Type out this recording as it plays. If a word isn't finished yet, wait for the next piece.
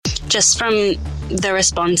just from the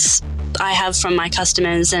response I have from my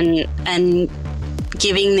customers and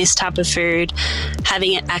giving this type of food,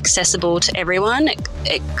 having it accessible to everyone,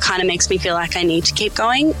 it kind of makes me feel like I need to keep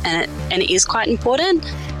going, and it is quite important.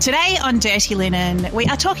 Today on Dirty Linen, we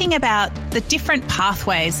are talking about the different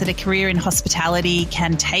pathways that a career in hospitality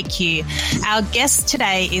can take you. Our guest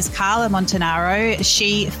today is Carla Montanaro.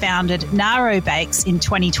 She founded Naro Bakes in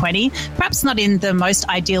 2020, perhaps not in the most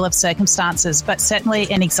ideal of circumstances, but certainly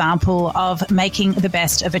an example of making the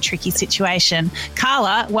best of a tricky situation.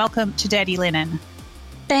 Carla, welcome to Dirty Linen.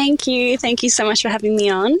 Thank you. Thank you so much for having me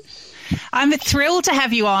on. I'm thrilled to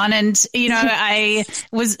have you on, and I've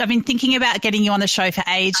been thinking about getting you on the show for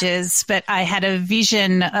ages, but I had a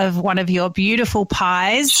vision of one of your beautiful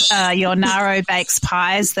pies, your Naro Bakes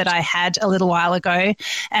pies that I had a little while ago,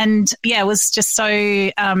 and it was just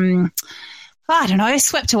so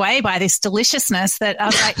swept away by this deliciousness that I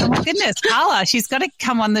was like, oh my goodness, Carla, she's got to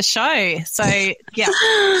come on the show. So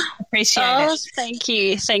appreciate it. Thank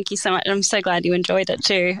you so much. I'm so glad you enjoyed it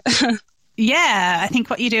too. Yeah, I think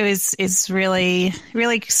what you do is really,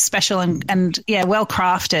 really special and well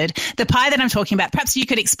crafted. The pie that I'm talking about, perhaps you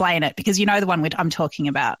could explain it because you know the one I'm talking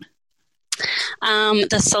about.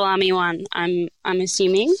 The salami one, I'm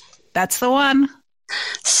assuming. That's the one.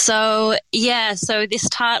 So this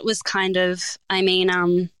tart was kind of,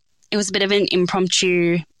 it was a bit of an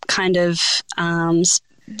impromptu kind of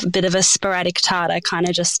bit of a sporadic tart I kind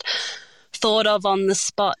of just thought of on the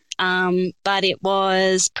spot. But it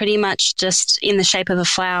was pretty much just in the shape of a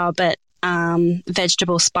flower, but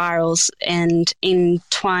vegetable spirals, and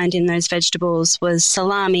entwined in those vegetables was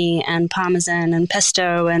salami and parmesan and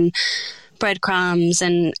pesto and breadcrumbs,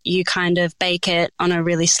 and you kind of bake it on a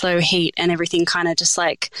really slow heat, and everything kind of just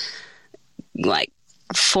like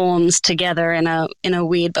forms together in a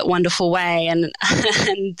weird but wonderful way, and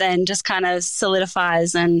and then just kind of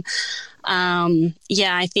solidifies. And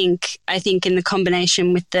I think in the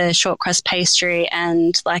combination with the short crust pastry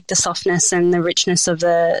and like the softness and the richness of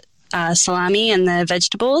the salami and the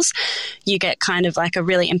vegetables, you get kind of like a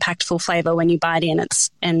really impactful flavour when you bite in.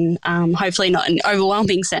 And hopefully not an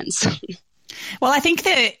overwhelming sense. Well, I think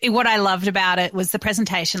that what I loved about it was the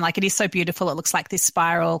presentation. Like, it is so beautiful. It looks like this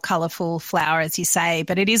spiral, colourful flower, as you say,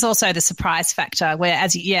 but it is also the surprise factor where,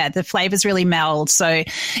 the flavours really meld. So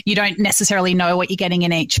you don't necessarily know what you're getting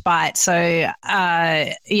in each bite. So,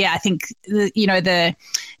 I think,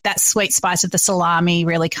 that sweet spice of the salami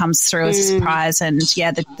really comes through as a surprise, and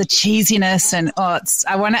the cheesiness, and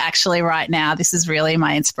I want to actually right now, this is really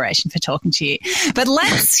my inspiration for talking to you. But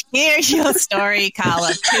let's hear your story,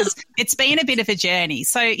 Carla, because it's been a bit of a journey.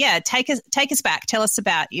 So take us back. Tell us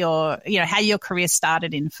about your, how your career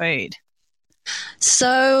started in food.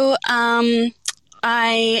 So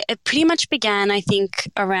it pretty much began, I think,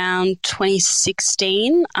 around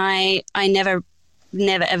 2016. I never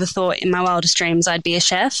ever thought in my wildest dreams I'd be a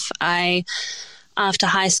chef. After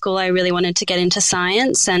high school, I really wanted to get into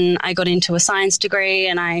science, and I got into a science degree,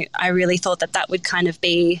 and I really thought that would kind of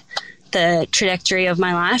be the trajectory of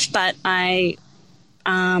my life. But I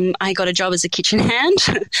got a job as a kitchen hand,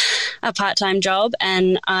 a part-time job,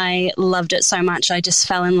 and I loved it so much. I just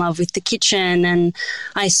fell in love with the kitchen, and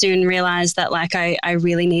I soon realized that I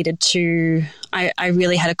really needed to, I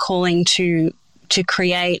really had a calling to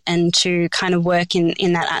create and to kind of work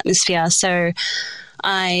in that atmosphere. So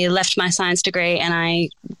I left my science degree and I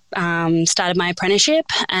started my apprenticeship,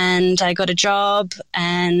 and I got a job,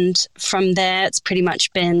 and from there it's pretty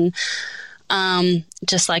much been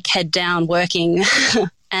just like head down working.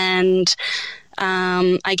 And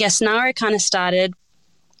I guess Naro kind of started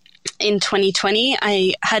in 2020.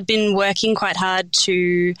 I had been working quite hard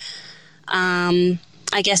to, I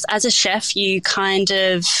guess as a chef, you're kind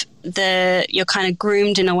of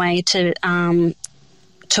groomed in a way to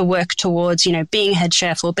work towards, being a head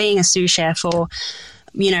chef or being a sous chef or,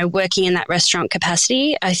 working in that restaurant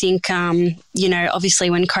capacity. I think, obviously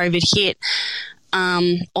when COVID hit,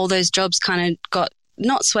 all those jobs kind of got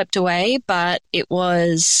not swept away, but it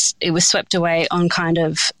was swept away on kind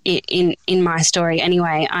of in my story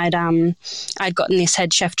anyway. I'd gotten this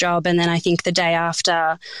head chef job, and then I think the day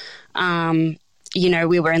after,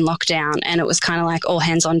 we were in lockdown, and it was kind of like all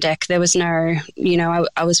hands on deck. There was no,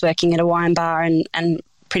 I was working at a wine bar, and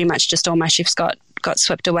pretty much just all my shifts got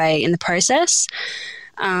swept away in the process.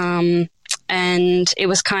 And it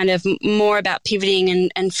was kind of more about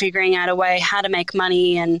pivoting and figuring out a way how to make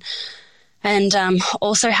money and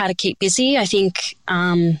also how to keep busy. I think,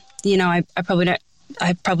 I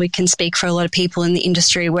probably can speak for a lot of people in the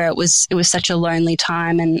industry where it was such a lonely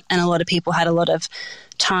time, and a lot of people had a lot of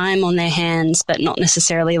time on their hands, but not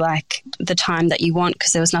necessarily like the time that you want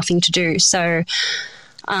because there was nothing to do. So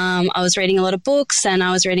I was reading a lot of books, and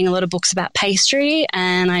I was reading a lot of books about pastry,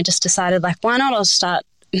 and I just decided, like, why not? I'll start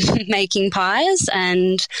making pies,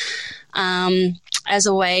 and as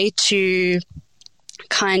a way to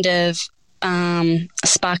kind of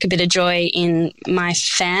spark a bit of joy in my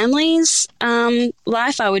family's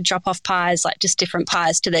life, I would drop off pies, like just different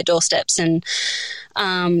pies, to their doorsteps. And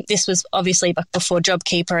this was obviously before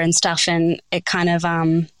JobKeeper and stuff, and it kind of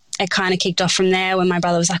kicked off from there when my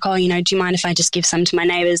brother was like, oh, do you mind if I just give some to my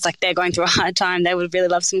neighbours? Like, they're going through a hard time. They would really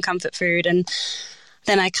love some comfort food. And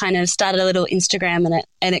then I kind of started a little Instagram,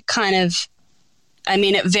 and it kind of,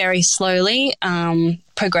 it very slowly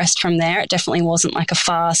progressed from there. It definitely wasn't like a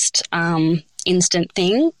fast, instant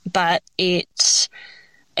thing, but it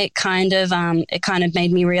kind of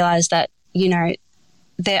made me realize that,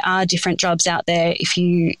 there are different jobs out there if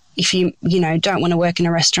you don't want to work in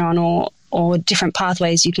a restaurant, or different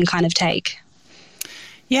pathways you can kind of take.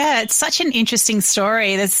 Yeah, it's such an interesting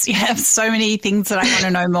story. There's so many things that I want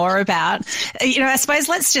to know more about. I suppose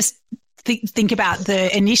let's just think about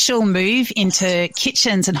the initial move into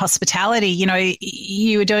kitchens and hospitality.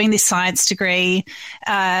 You were doing this science degree,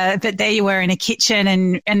 but there you were in a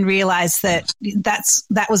kitchen and realised that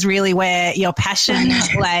was really where your passion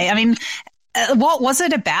lay. What was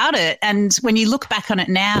it about it? And when you look back on it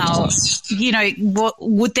now,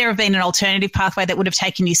 would there have been an alternative pathway that would have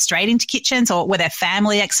taken you straight into kitchens, or were there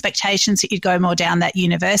family expectations that you'd go more down that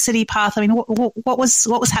university path? What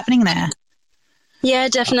was happening there? Yeah,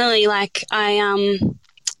 definitely. Like my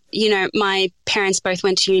parents both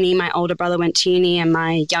went to uni. My older brother went to uni, and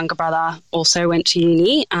my younger brother also went to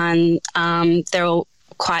uni, and they're all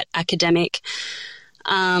quite academic.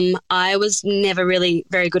 I was never really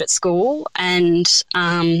very good at school, and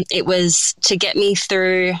it was, to get me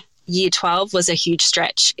through year 12 was a huge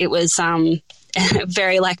stretch. It was a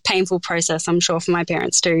very painful process, I'm sure, for my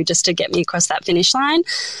parents too, just to get me across that finish line.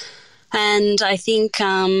 And I think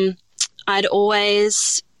I'd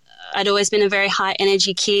always been a very high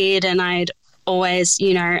energy kid, and I'd always,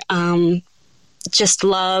 just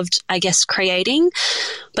loved, I guess, creating,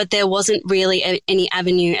 but there wasn't really any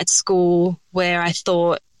avenue at school where I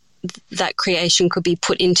thought that creation could be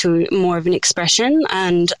put into more of an expression.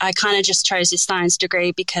 And I kind of just chose this science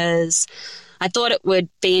degree because I thought it would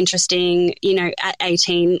be interesting. At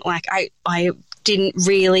 18, I didn't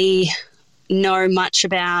really know much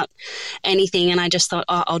about anything, and I just thought,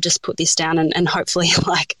 I'll just put this down and hopefully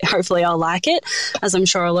I'll like it, as I'm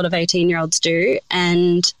sure a lot of 18-year-olds do.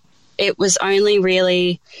 And it was only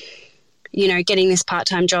really, getting this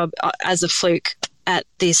part-time job as a fluke at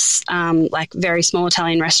this very small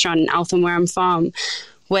Italian restaurant in Eltham, where I'm from,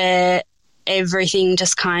 where everything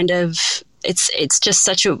just kind of,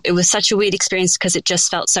 it was such a weird experience because it just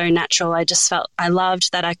felt so natural. I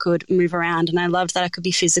loved that I could move around, and I loved that I could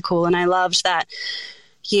be physical, and I loved that,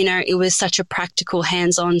 it was such a practical,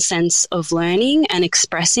 hands-on sense of learning and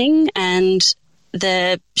expressing. And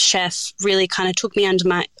the chef really kind of took me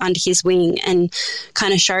under his wing and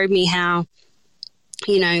kind of showed me how,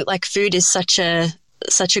 food is such a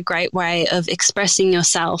great way of expressing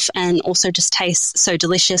yourself, and also just tastes so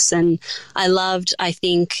delicious. And I loved, I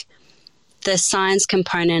think, the science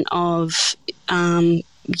component of,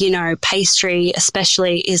 pastry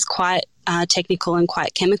especially is quite technical and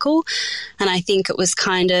quite chemical. And I think it was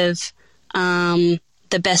kind of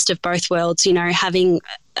the best of both worlds, having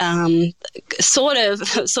sort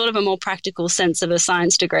of a more practical sense of a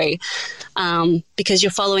science degree, because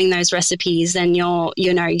you're following those recipes, and you're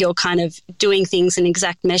kind of doing things in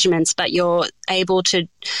exact measurements, but you're able to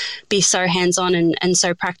be so hands-on and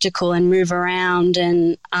so practical and move around.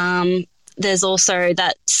 And there's also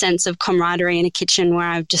that sense of camaraderie in a kitchen where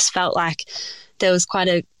I've just felt like there was quite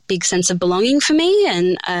a big sense of belonging for me,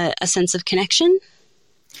 and a sense of connection.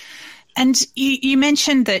 And you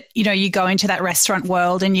mentioned that, you go into that restaurant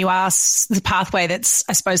world, and you ask the pathway that's,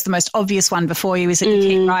 I suppose, the most obvious one before you is that you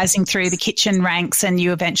keep rising through the kitchen ranks, and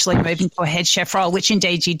you eventually move into a head chef role, which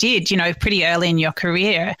indeed you did, pretty early in your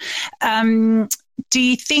career. Do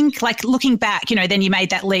you think, looking back, then you made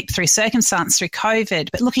that leap through circumstance, through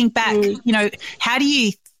COVID, but looking back, how do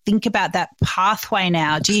you think about that pathway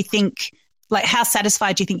now? Do you think, how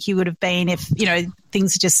satisfied do you think you would have been if,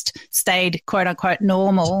 things just stayed quote unquote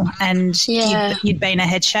normal and you'd been a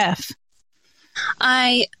head chef?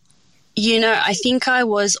 I think I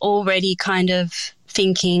was already kind of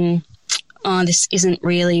thinking, this isn't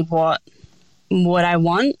really what I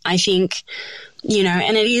want. I think,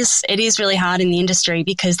 and it is really hard in the industry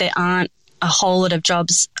because there aren't a whole lot of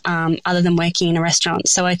jobs other than working in a restaurant.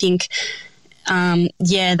 So I think,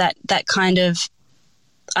 that kind of,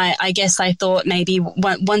 I guess I thought maybe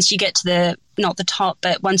once you get to not the top,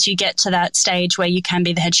 but once you get to that stage where you can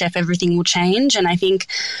be the head chef, everything will change. And I think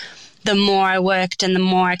the more I worked and the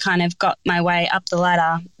more I kind of got my way up the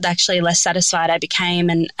ladder, the actually less satisfied I became.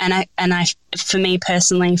 And I, for me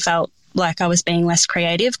personally, felt like I was being less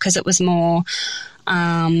creative because it was more,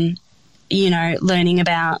 learning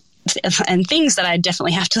about and things that I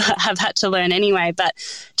definitely have had to learn anyway, but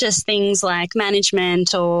just things like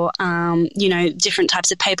management or, different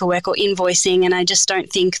types of paperwork or invoicing. And I just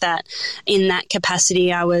don't think that in that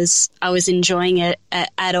capacity I was enjoying it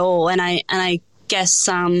at all. And I guess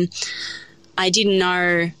I didn't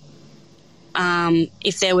know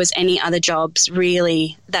if there was any other jobs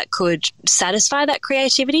really that could satisfy that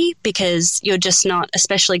creativity, because you're just not,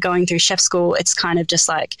 especially going through chef school, it's kind of just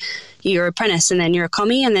like you're an apprentice and then you're a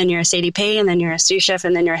commie and then you're a CDP and then you're a sous chef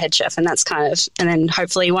and then you're a head chef, and that's kind of, and then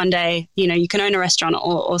hopefully one day, you can own a restaurant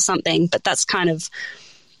or something, but that's kind of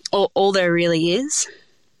all there really is.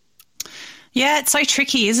 Yeah, it's so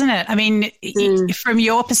tricky, isn't it? I mean, from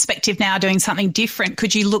your perspective now, doing something different,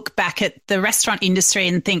 could you look back at the restaurant industry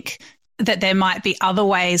and think that there might be other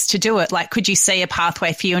ways to do it? Like, could you see a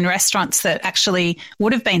pathway for you in restaurants that actually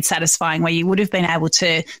would have been satisfying, where you would have been able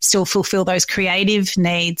to still fulfill those creative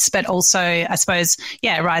needs, but also, I suppose,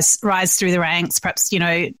 rise through the ranks, perhaps,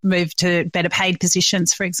 move to better paid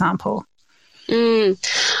positions, for example? I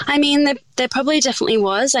mean, there probably definitely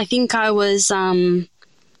was. I think I was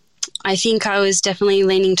definitely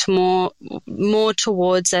leaning to more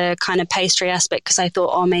towards a kind of pastry aspect, because I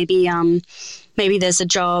thought, maybe there's a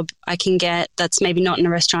job I can get that's maybe not in a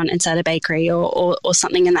restaurant, it's at a bakery or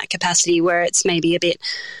something in that capacity, where it's maybe a bit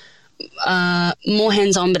more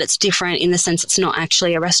hands-on, but it's different in the sense it's not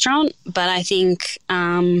actually a restaurant. But I think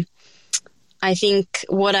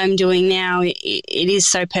what I'm doing now, it is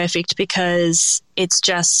so perfect, because it's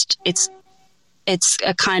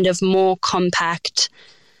a kind of more compact,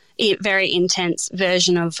 very intense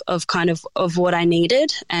version of what I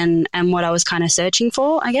needed and what I was kind of searching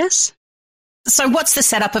for, I guess. So what's the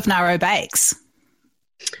setup of Naro Bakes?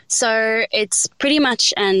 So it's pretty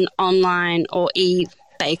much an online or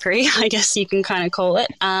e-bakery, I guess you can kind of call it.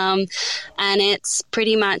 And it's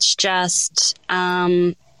pretty much just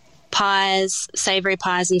pies, savoury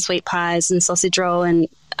pies and sweet pies and sausage roll and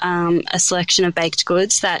a selection of baked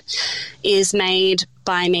goods that is made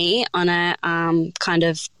by me on a kind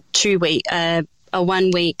of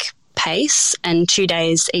 1 week pace and 2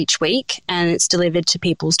 days each week, and it's delivered to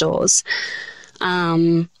people's doors.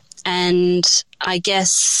 And I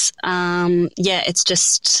guess, it's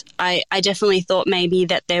just, I definitely thought maybe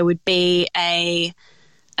that there would be a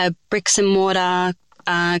bricks and mortar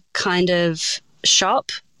kind of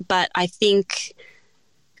shop, but I think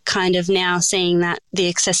kind of now seeing that the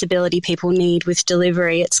accessibility people need with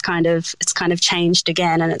delivery, it's kind of changed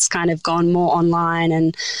again, and it's kind of gone more online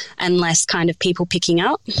and less kind of people picking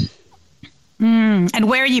up. And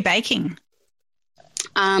where are you baking?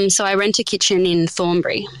 So I rent a kitchen in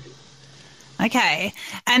Thornbury. Okay.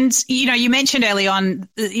 And, you mentioned early on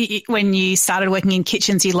when you started working in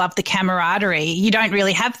kitchens, you loved the camaraderie. You don't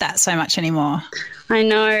really have that so much anymore. I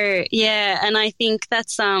know. Yeah. And I think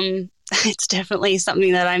that's, it's definitely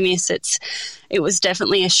something that I miss. It was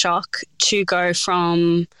definitely a shock to go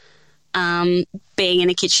from, being in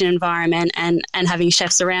a kitchen environment and having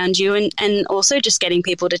chefs around you and also just getting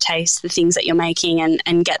people to taste the things that you're making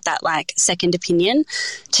and get that like second opinion,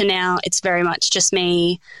 to now it's very much just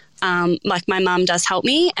me. Like my mum does help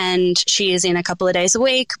me and she is in a couple of days a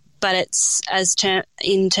week, but it's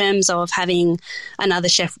in terms of having another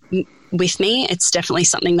chef with me, it's definitely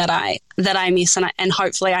something that I miss, and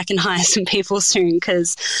hopefully I can hire some people soon,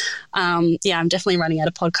 because I'm definitely running out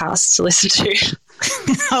of podcasts to listen to.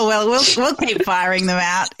 Oh, well, we'll keep firing them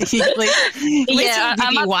out. At least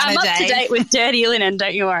I'm up to date with Dirty Linen,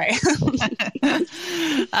 don't you worry.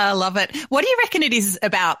 I love it. What do you reckon it is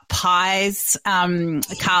about pies,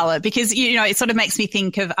 Carla? Because, it sort of makes me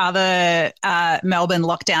think of other Melbourne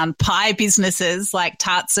lockdown pie businesses like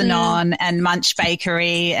Tarts Anon and Munch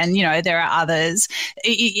Bakery, and, there are others.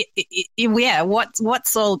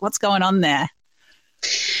 What's going on there?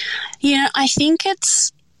 Yeah, I think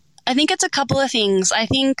it's a couple of things. I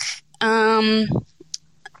think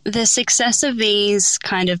the success of these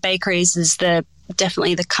kind of bakeries is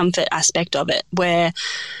definitely the comfort aspect of it, where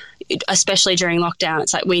especially during lockdown,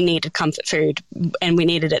 it's like we needed comfort food and we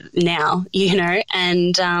needed it now,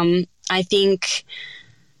 and I think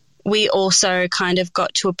we also kind of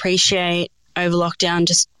got to appreciate over lockdown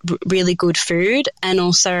just really good food, and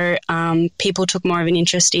also people took more of an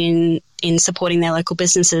interest in supporting their local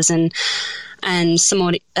businesses, and and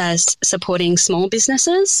supporting small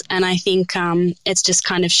businesses. And I think it's just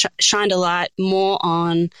kind of shined a light more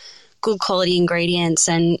on good quality ingredients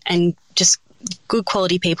and just good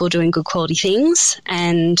quality people doing good quality things.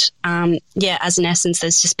 And as an essence,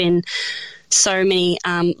 there's just been so many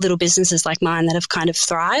little businesses like mine that have kind of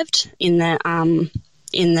thrived in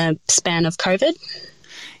the span of COVID.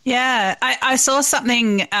 Yeah, I saw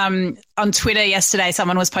something on Twitter yesterday.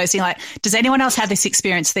 Someone was posting like, does anyone else have this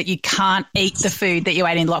experience that you can't eat the food that you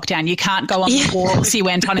ate in lockdown? You can't go on the walks you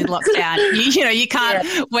went on in lockdown. You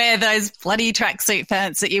can't wear those bloody tracksuit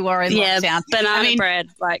pants that you wore in lockdown. Banana bread,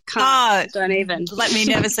 don't even. Let me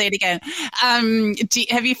never see it again.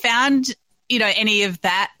 Have you found any of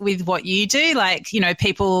that with what you do? Like,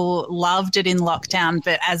 people loved it in lockdown,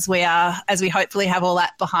 but as we hopefully have all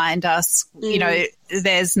that behind us,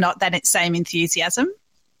 there's not that same enthusiasm.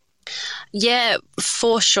 Yeah,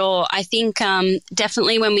 for sure. I think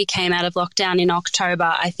definitely when we came out of lockdown in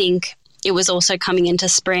October, I think it was also coming into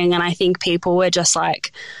spring, and I think people were just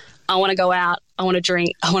like, I want to go out, I want to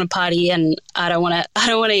drink, I want to party, and I don't want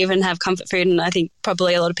to even have comfort food. And I think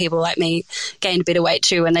probably a lot of people like me gained a bit of weight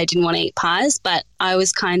too, and they didn't want to eat pies. But I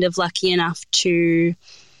was kind of lucky enough to,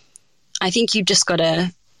 I think you just got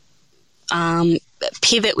to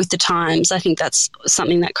pivot with the times. I think that's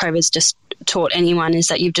something that COVID's just taught anyone, is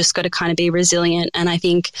that you've just got to kind of be resilient. And I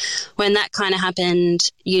think when that kind of happened,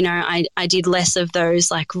 I did less of those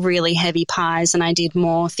like really heavy pies, and I did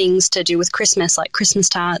more things to do with Christmas, like Christmas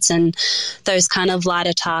tarts and those kind of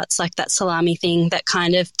lighter tarts, like that salami thing that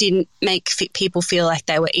kind of didn't make people feel like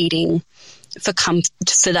they were eating for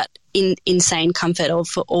that insane comfort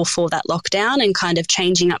or for that lockdown, and kind of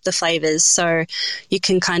changing up the flavors so you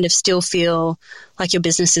can kind of still feel like your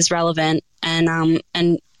business is relevant,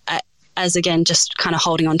 and as again, just kind of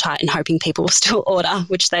holding on tight and hoping people will still order,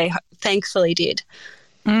 which they thankfully did.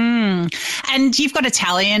 And you've got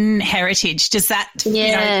Italian heritage. Does that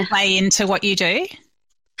play into what you do?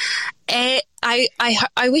 I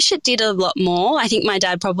wish it did a lot more. I think my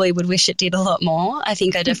dad probably would wish it did a lot more. I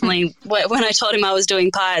think I definitely, when I told him I was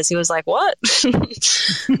doing pies, he was like, what? Where's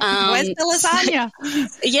the lasagna?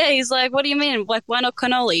 He's like, what do you mean? Like, why not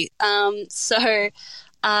cannoli?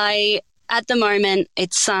 At the moment,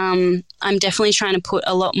 it's I'm definitely trying to put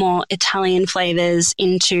a lot more Italian flavors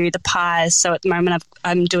into the pies. So at the moment,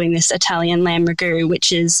 I'm doing this Italian lamb ragu,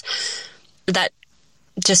 which is that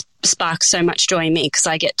just sparks so much joy in me because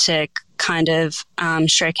I get to kind of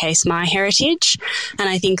showcase my heritage, and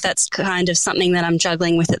I think that's kind of something that I'm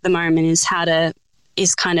juggling with at the moment, is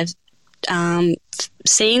kind of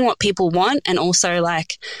seeing what people want, and also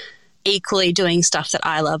like equally doing stuff that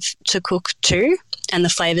I love to cook too, and the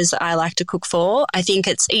flavors that I like to cook for. I think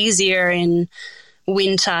it's easier in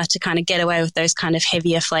winter to kind of get away with those kind of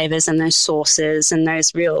heavier flavors and those sauces and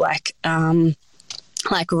those real like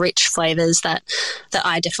rich flavors that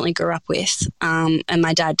I definitely grew up with, and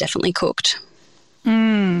my dad definitely cooked.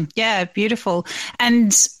 Yeah, beautiful.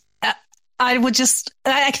 And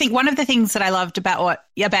I think one of the things that I loved about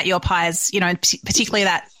your pies, particularly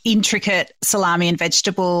that intricate salami and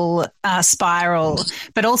vegetable spiral,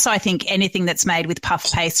 but also I think anything that's made with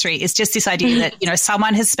puff pastry is just this idea that,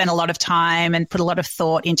 someone has spent a lot of time and put a lot of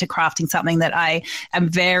thought into crafting something that I am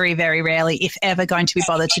very, very rarely, if ever, going to be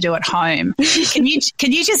bothered to do at home. Can you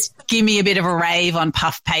just give me a bit of a rave on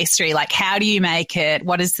puff pastry? Like, how do you make it?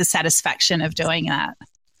 What is the satisfaction of doing that?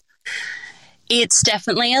 It's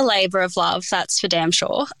definitely a labour of love, that's for damn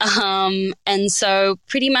sure. And so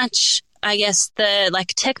pretty much, I guess, the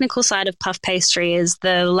technical side of puff pastry is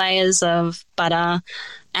the layers of butter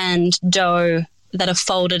and dough that are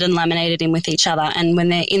folded and laminated in with each other. And when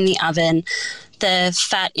they're in the oven, the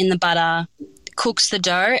fat in the butter cooks the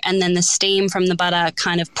dough, and then the steam from the butter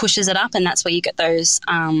kind of pushes it up, and that's where you get those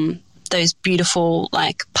beautiful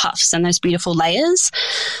puffs and those beautiful layers.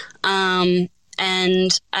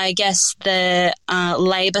 And I guess the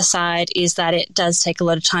labour side is that it does take a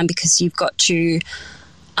lot of time because you've got to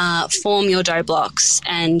form your dough blocks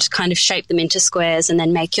and kind of shape them into squares, and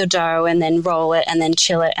then make your dough and then roll it and then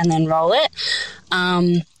chill it and then roll it.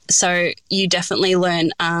 So you definitely learn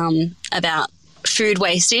about food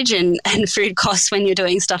wastage and food costs when you're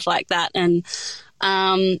doing stuff like that. And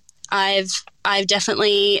I've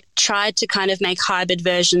definitely tried to kind of make hybrid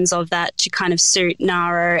versions of that to kind of suit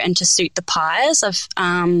Naro and to suit the pies. I've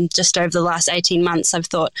just over the last 18 months, I've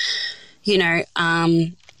thought,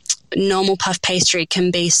 normal puff pastry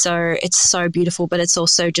can be it's so beautiful, but it's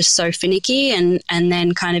also just so finicky, and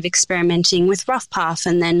then kind of experimenting with rough puff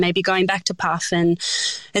and then maybe going back to puff. And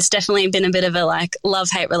it's definitely been a bit of a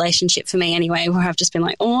love-hate relationship for me anyway, where I've just been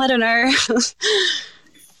like, oh, I don't know.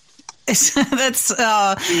 That's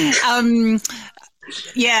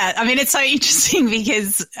yeah. I mean, it's so interesting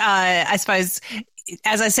because I suppose,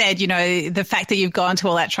 as I said, the fact that you've gone to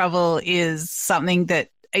all that trouble is something that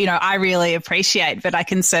I really appreciate, but I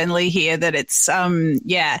can certainly hear that it's,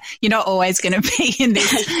 you're not always going to be in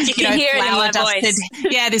this, you can hear it in my voice.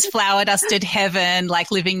 This flower dusted heaven,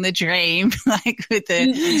 like living the dream, like with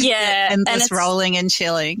the endless rolling and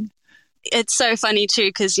chilling. It's so funny too,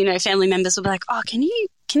 because, family members will be like, oh, can you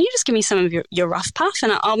just give me some of your rough puff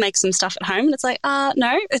and I'll make some stuff at home? And it's like,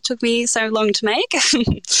 no, it took me so long to make.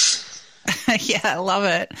 Yeah, I love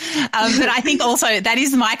it. But I think also that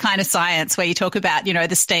is my kind of science where you talk about,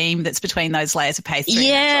 the steam that's between those layers of pastry.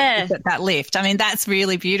 Yeah. That lift. I mean, that's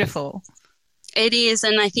really beautiful. It is.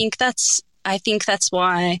 And I think that's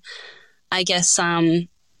why I guess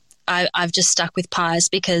I've just stuck with pies,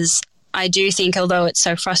 because I do think, although it's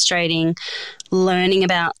so frustrating, learning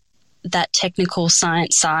about that technical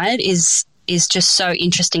science side is just so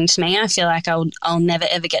interesting to me. I feel like I'll never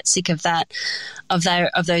ever get sick of that, of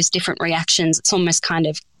those different reactions. It's almost kind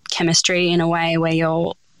of chemistry in a way where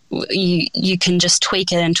you can just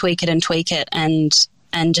tweak it and tweak it and tweak it and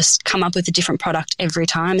just come up with a different product every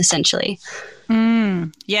time, essentially.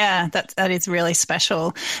 Yeah, that is really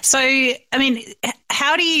special. So, I mean,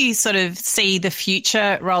 how do you sort of see the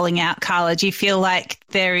future rolling out, Carla? Do you feel like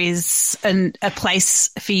there is a place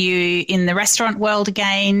for you in the restaurant world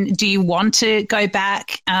again? Do you want to go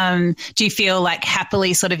back? Do you feel like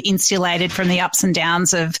happily sort of insulated from the ups and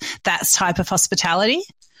downs of that type of hospitality?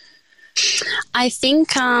 I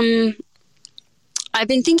think I've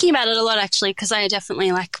been thinking about it a lot, actually, because I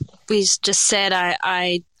definitely, like we just said,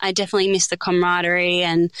 I definitely miss the camaraderie,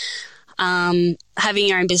 and having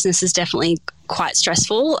your own business is definitely quite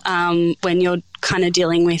stressful when you're kind of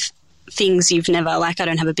dealing with things you've never, like I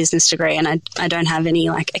don't have a business degree and I don't have any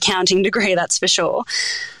like accounting degree, that's for sure.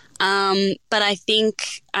 But I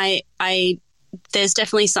think there's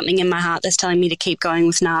definitely something in my heart that's telling me to keep going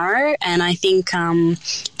with Naro, and I think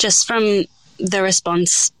just from the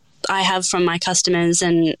response I have from my customers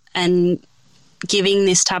and giving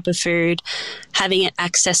this type of food, having it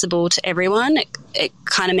accessible to everyone, it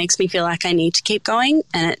kind of makes me feel like I need to keep going,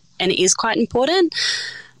 and it is quite important.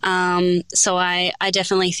 So I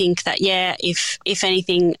definitely think that, if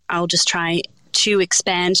anything, I'll just try to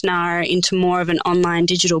expand Naro into more of an online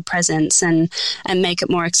digital presence and make it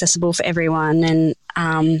more accessible for everyone. And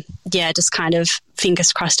just kind of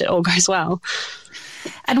fingers crossed it all goes well.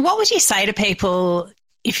 And what would you say to people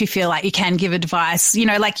if you feel like you can give advice,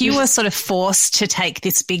 like you were sort of forced to take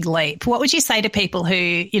this big leap? What would you say to people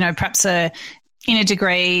who, perhaps are in a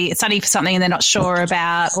degree, studying for something and they're not sure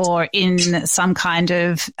about, or in some kind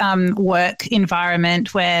of work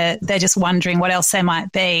environment where they're just wondering what else there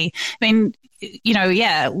might be? I mean,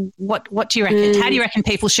 what do you reckon? How do you reckon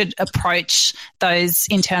people should approach those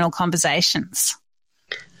internal conversations?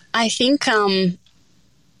 I think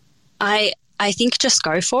I think just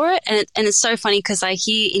go for it. And it's so funny because I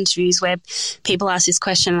hear interviews where people ask this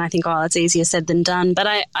question and I think, oh, it's easier said than done. But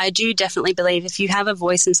I do definitely believe if you have a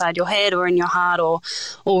voice inside your head or in your heart or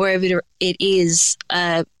wherever it is,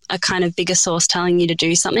 a kind of bigger source telling you to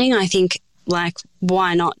do something, I think, like,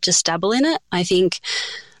 why not just dabble in it? I think,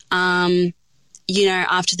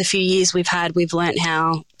 after the few years we've learnt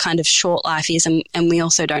how kind of short life is, and we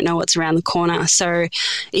also don't know what's around the corner. So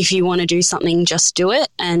if you want to do something, just do it,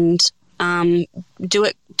 and do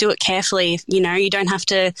it carefully. You don't have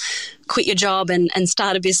to quit your job and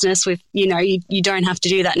start a business with, you don't have to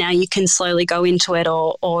do that now. You can slowly go into it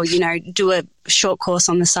or do a short course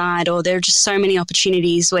on the side, or there are just so many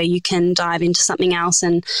opportunities where you can dive into something else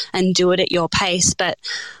and do it at your pace. But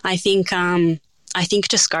I think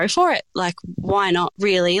just go for it. Like, why not,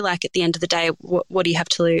 really? Like, at the end of the day, what do you have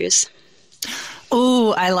to lose?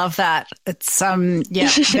 Oh, I love that. It's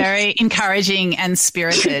very encouraging and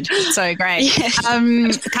spirited. So great. Yeah.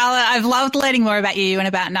 Carla, I've loved learning more about you and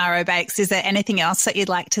about Naro Bakes. Is there anything else that you'd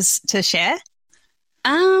like to share?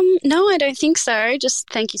 No, I don't think so. Just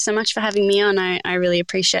thank you so much for having me on. I really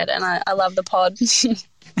appreciate it, and I love the pod.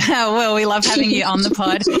 Well, we love having you on the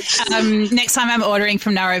pod. Next time I'm ordering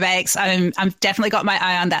from Naro Bakes, I've definitely got my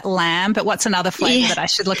eye on that lamb, but what's another flavour that I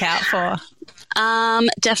should look out for?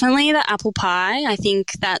 Definitely the apple pie. I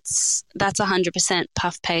think that's 100%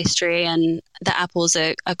 puff pastry, and the apples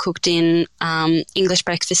are cooked in English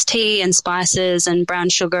breakfast tea and spices and brown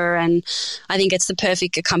sugar, and I think it's the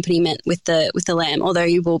perfect accompaniment with the lamb, although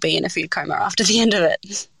you will be in a food coma after the end of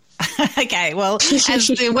it. Okay, well, as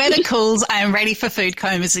the weather cools, I am ready for food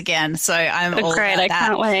comas again, so I'm all great. about that. I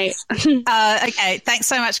can't wait. Okay, thanks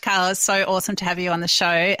so much, Carla. It's so awesome to have you on the show,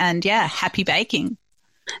 and happy baking.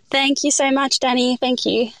 Thank you so much, Danny. Thank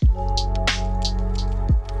you.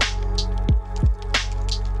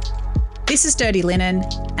 This is Dirty Linen,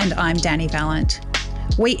 and I'm Danny Vallant.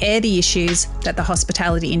 We air the issues that the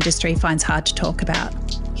hospitality industry finds hard to talk about,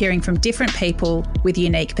 hearing from different people with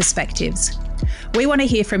unique perspectives. We want to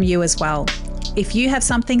hear from you as well. If you have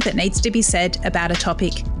something that needs to be said about a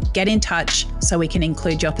topic, get in touch so we can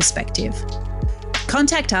include your perspective.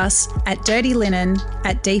 Contact us at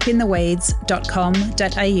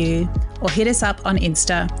dirtylinenat.deepintheweeds.com.au or hit us up on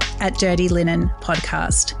Insta at Dirty Linen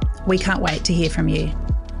Podcast. We can't wait to hear from you.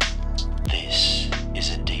 This